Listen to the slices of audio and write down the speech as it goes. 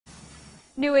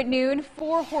New at noon,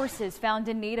 4 horses found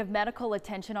in need of medical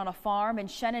attention on a farm in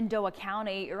Shenandoah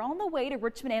County are on the way to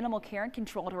Richmond Animal Care and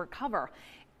Control to recover.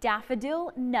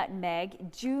 Daffodil,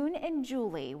 Nutmeg, June, and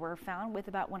Julie were found with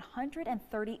about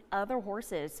 130 other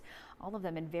horses, all of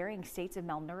them in varying states of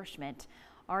malnourishment.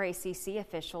 RACC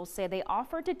officials say they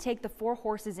offered to take the 4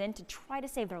 horses in to try to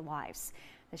save their lives.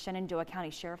 The Shenandoah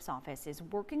County Sheriff's Office is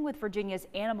working with Virginia's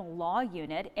Animal Law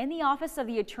Unit and the Office of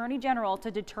the Attorney General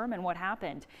to determine what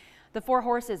happened. The 4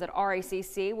 horses at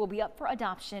RACC will be up for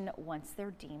adoption once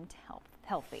they're deemed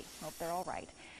healthy. Hope they're all right.